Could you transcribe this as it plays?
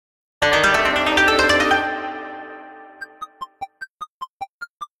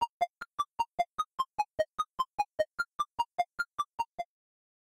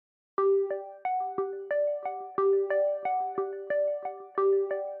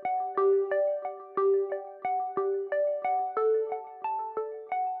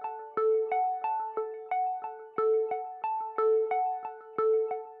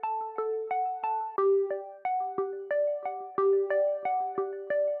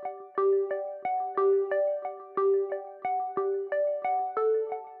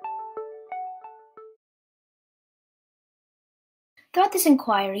Throughout this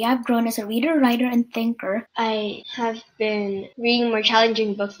inquiry, I've grown as a reader, writer, and thinker. I have been reading more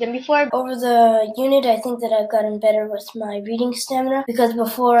challenging books than before. Over the unit, I think that I've gotten better with my reading stamina, because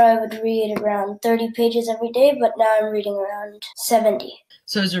before I would read around 30 pages every day, but now I'm reading around 70.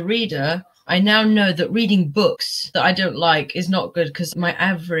 So as a reader, I now know that reading books that I don't like is not good, because my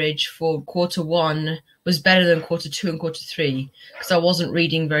average for quarter one was better than quarter two and quarter three, because I wasn't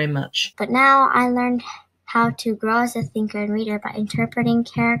reading very much. But now I learned how to grow as a thinker and reader by interpreting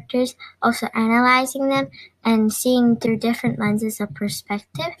characters, also analyzing them, and seeing through different lenses of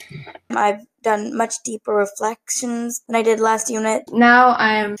perspective. I've done much deeper reflections than I did last unit. Now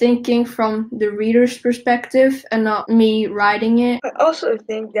I am thinking from the reader's perspective and not me writing it. I also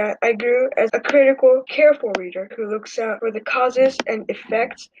think that I grew as a critical, careful reader who looks out for the causes and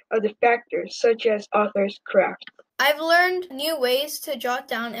effects of the factors, such as author's craft. I've learned new ways to jot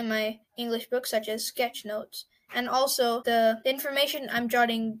down in my English book, such as sketch notes, and also the information I'm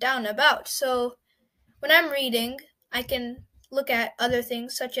jotting down about. So when I'm reading, I can look at other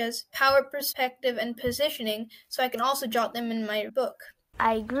things such as power, perspective, and positioning, so I can also jot them in my book.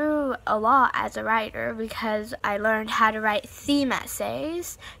 I grew a lot as a writer because I learned how to write theme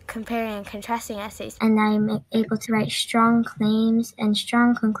essays, comparing and contrasting essays, and I'm able to write strong claims and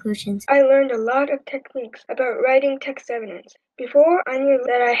strong conclusions. I learned a lot of techniques about writing text evidence. Before, I knew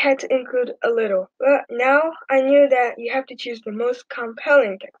that I had to include a little, but now I knew that you have to choose the most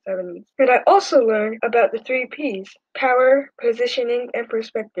compelling text evidence. And I also learned about the 3 Ps: power, positioning, and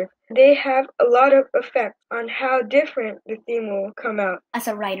perspective. They have a lot of effect on how different the theme will come out. As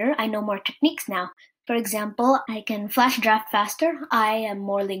a writer, I know more techniques now. For example, I can flash draft faster. I am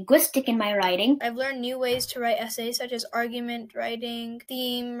more linguistic in my writing. I've learned new ways to write essays, such as argument writing,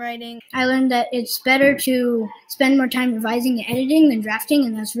 theme writing. I learned that it's better to spend more time revising and editing than drafting,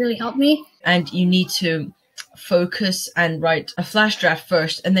 and that's really helped me. And you need to focus and write a flash draft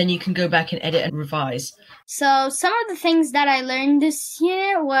first, and then you can go back and edit and revise. So some of the things that I learned this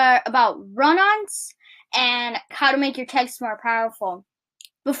unit were about run-ons and how to make your text more powerful.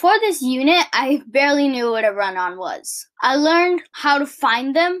 Before this unit, I barely knew what a run-on was. I learned how to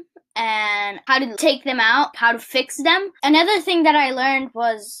find them and how to take them out, how to fix them. Another thing that I learned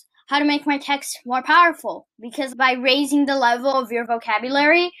was how to make my text more powerful, because by raising the level of your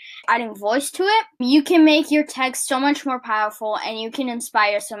vocabulary, adding voice to it, you can make your text so much more powerful and you can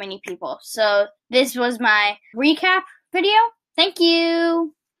inspire so many people. So this was my recap video. Thank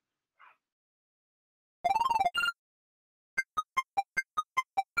you.